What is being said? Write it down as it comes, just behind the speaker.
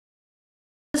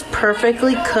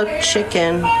perfectly cooked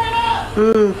chicken.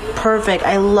 Perfect.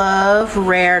 I love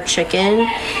rare chicken.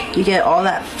 You get all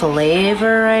that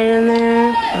flavor right in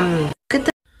there. Look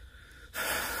at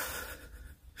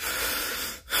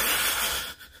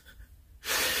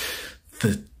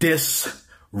the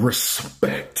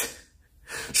disrespect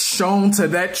shown to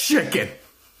that chicken.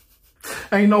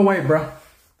 Ain't no way, bro.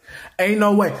 Ain't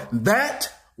no way.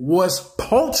 That was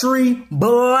poultry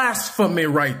blasphemy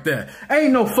right there.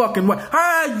 Ain't no fucking way.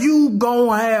 How you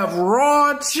gonna have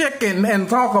raw chicken and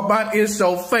talk about it's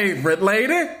your favorite,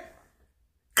 lady?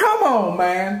 Come on,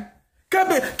 man.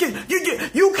 Come here.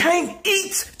 You can't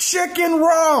eat chicken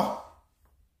raw.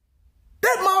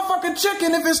 That motherfucking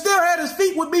chicken, if it still had his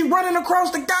feet, would be running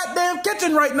across the goddamn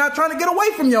kitchen right now trying to get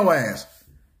away from your ass.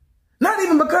 Not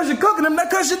even because you're cooking them, not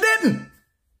because you didn't.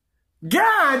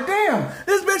 God damn.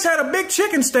 This bitch had a big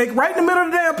chicken steak right in the middle of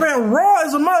the damn pan, raw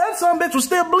as a mother. That son bitch was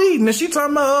still bleeding. And she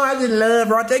talking about, oh, I just love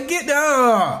raw chicken. Get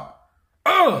down.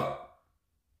 I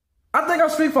think I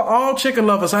speak for all chicken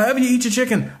lovers. However you eat your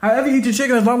chicken. However you eat your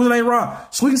chicken, as long as it ain't raw.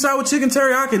 Sweet and sour chicken,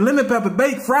 teriyaki, lemon pepper,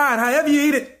 baked, fried, however you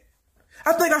eat it.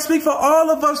 I think I speak for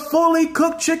all of us fully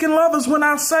cooked chicken lovers when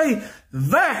I say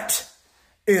that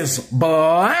is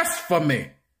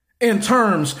blasphemy in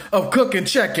terms of cooking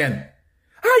chicken.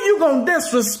 How you gonna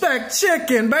disrespect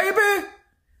chicken, baby?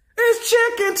 It's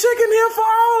chicken. Chicken here for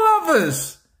all of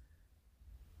us.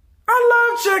 I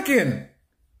love chicken.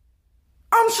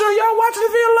 I'm sure y'all watching the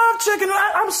video love chicken.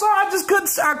 I'm sorry,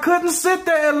 I couldn't sit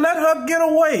there and let her get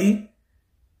away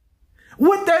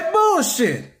with that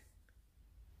bullshit.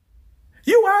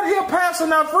 You out here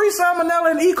passing out free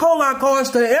salmonella and E. coli cards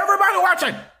to everybody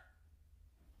watching.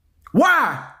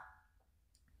 Why?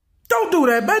 Don't do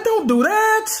that, baby. Don't do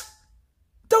that.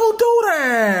 Don't do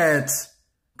that.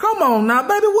 Come on now,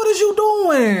 baby. What is you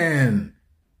doing?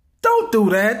 Don't do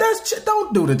that.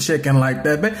 Don't do the chicken like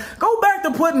that, baby. Go back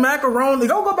to putting macaroni.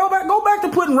 Go back to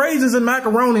putting raisins and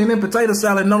macaroni and then potato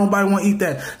salad. Nobody want to eat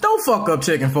that. Don't fuck up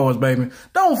chicken for us, baby.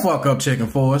 Don't fuck up chicken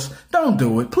for us. Don't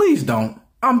do it. Please don't.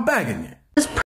 I'm begging you.